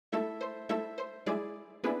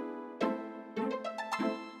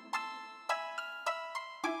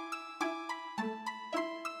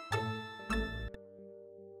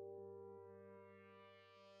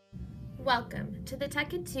Welcome to the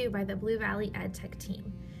Tech at 2 by the Blue Valley EdTech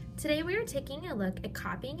team. Today we are taking a look at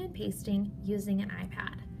copying and pasting using an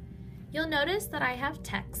iPad. You'll notice that I have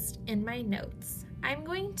text in my notes. I'm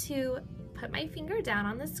going to put my finger down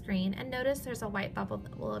on the screen and notice there's a white bubble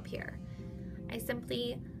that will appear. I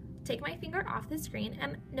simply take my finger off the screen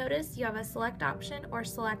and notice you have a select option or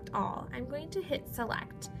select all. I'm going to hit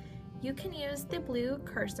select. You can use the blue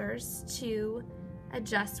cursors to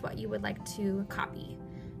adjust what you would like to copy.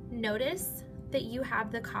 Notice that you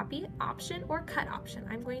have the copy option or cut option.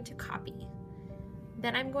 I'm going to copy.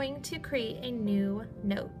 Then I'm going to create a new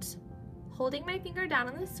note. Holding my finger down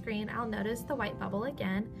on the screen, I'll notice the white bubble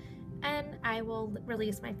again, and I will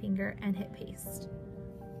release my finger and hit paste.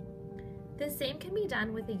 The same can be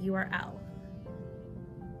done with a URL.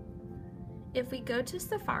 If we go to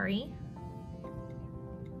Safari,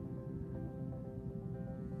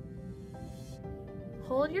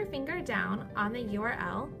 hold your finger down on the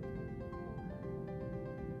URL,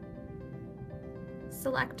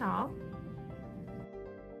 select all,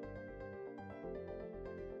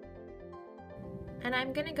 and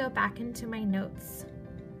I'm going to go back into my notes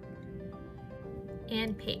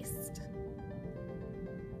and paste.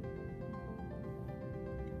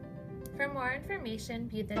 For more information,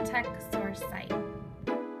 view the Tech Source site.